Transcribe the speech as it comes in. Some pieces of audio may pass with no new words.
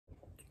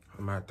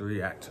I'm at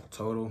 3 acts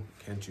total.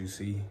 Can't you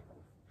see?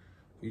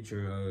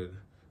 Feature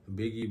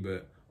Biggie,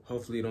 but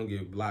hopefully it don't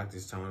get blocked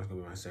this time. It's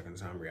gonna be my second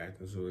time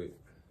reacting to it.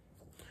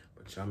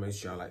 But y'all make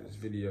sure y'all like this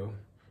video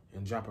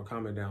and drop a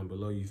comment down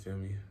below, you feel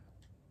me?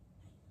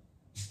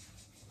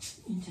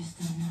 You just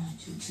don't know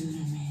what you do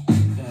to me.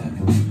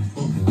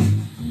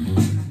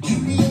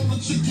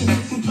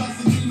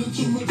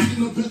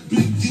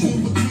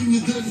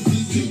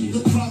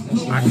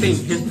 I think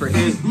hit for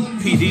hit,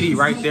 P. Diddy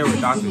right there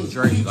with Dr.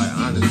 Dre, like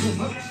honestly.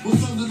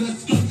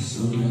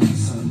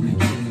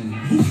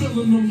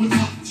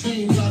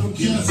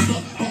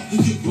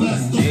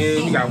 Yeah,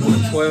 he got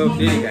 112,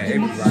 Diddy got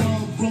everybody.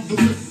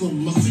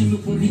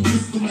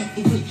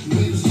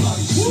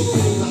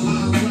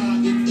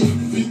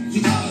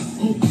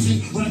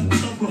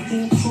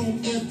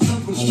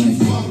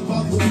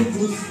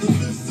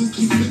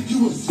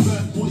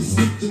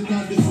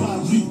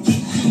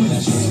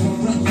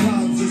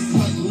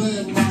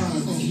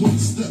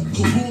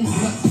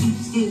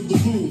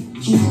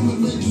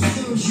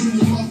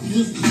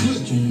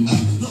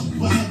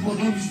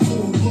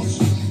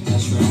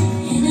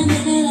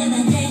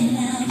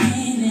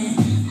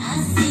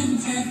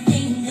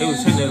 It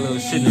was hitting that little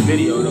shit in the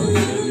video though.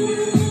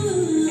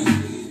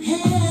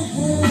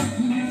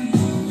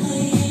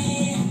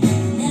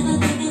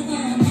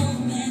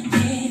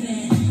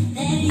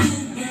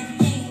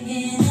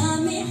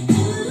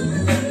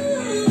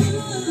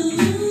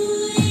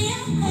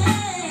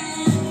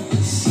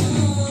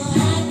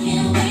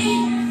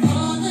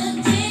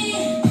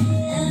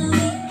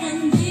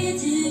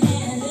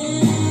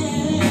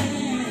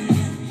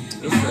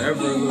 It's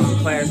forever a little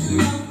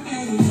classic.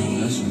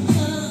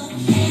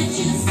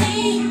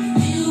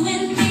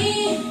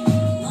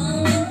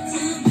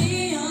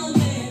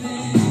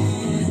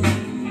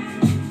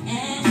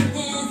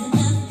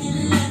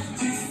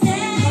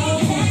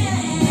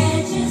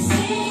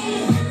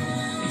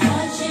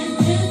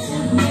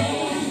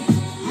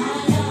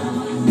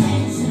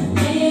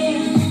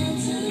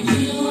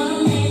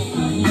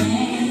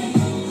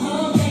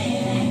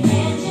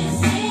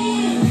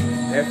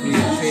 Definitely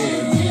a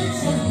 10.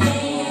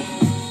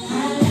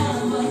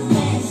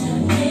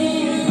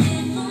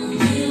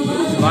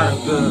 There's a lot of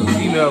good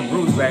female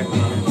groups back then.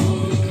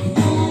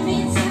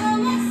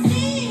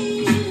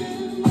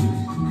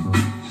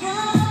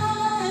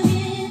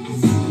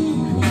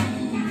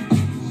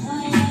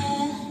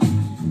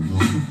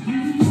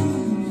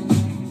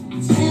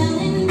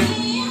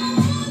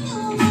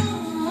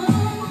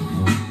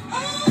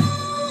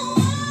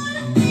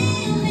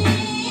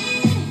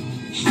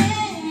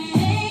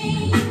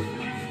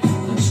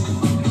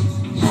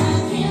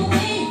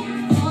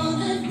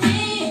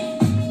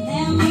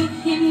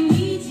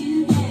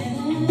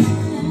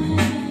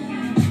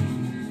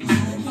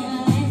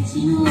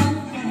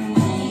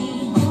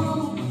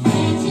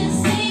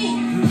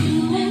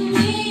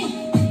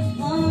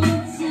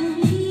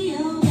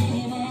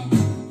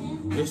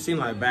 It seemed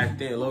like back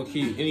then, low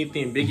key,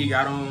 anything Biggie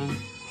got on,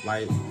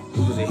 like, it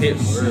was a hit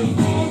for real.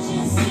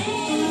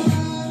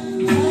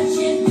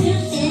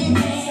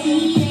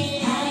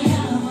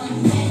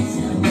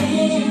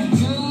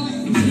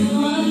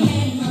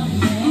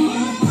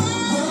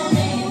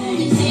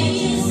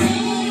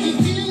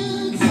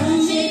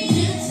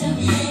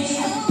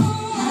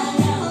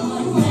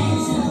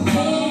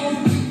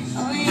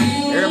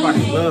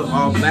 Everybody loved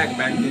all black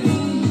back then.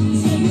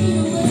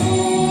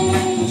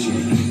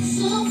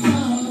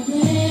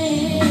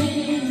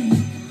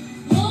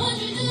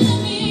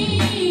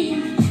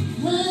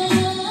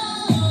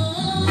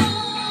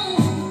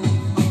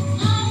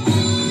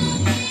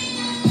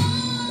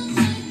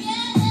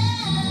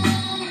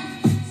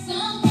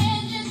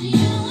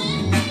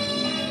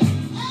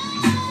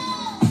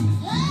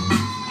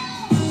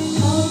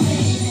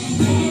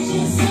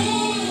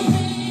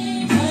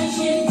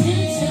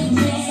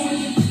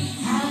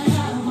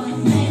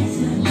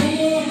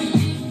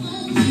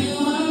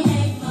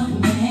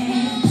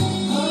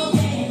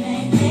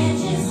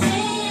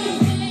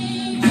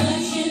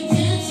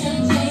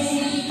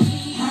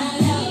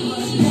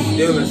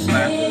 Still a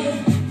slapper.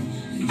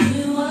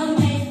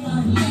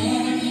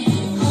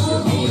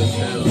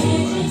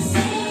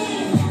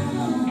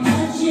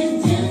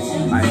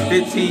 Like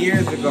 15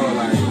 years ago,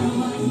 like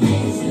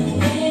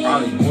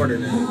probably more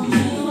than that.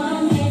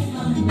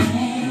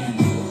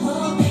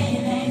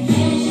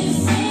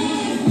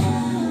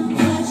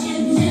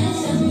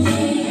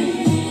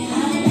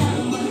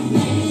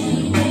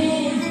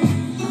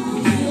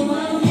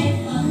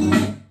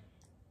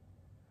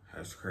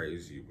 That's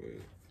crazy, but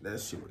that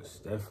shit was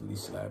definitely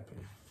slapping.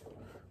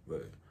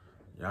 But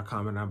y'all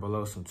comment down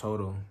below some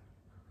total.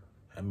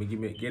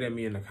 Get at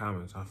me in the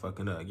comments. I'm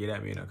fucking up. Get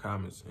at me in the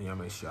comments, and y'all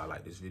make sure y'all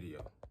like this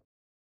video.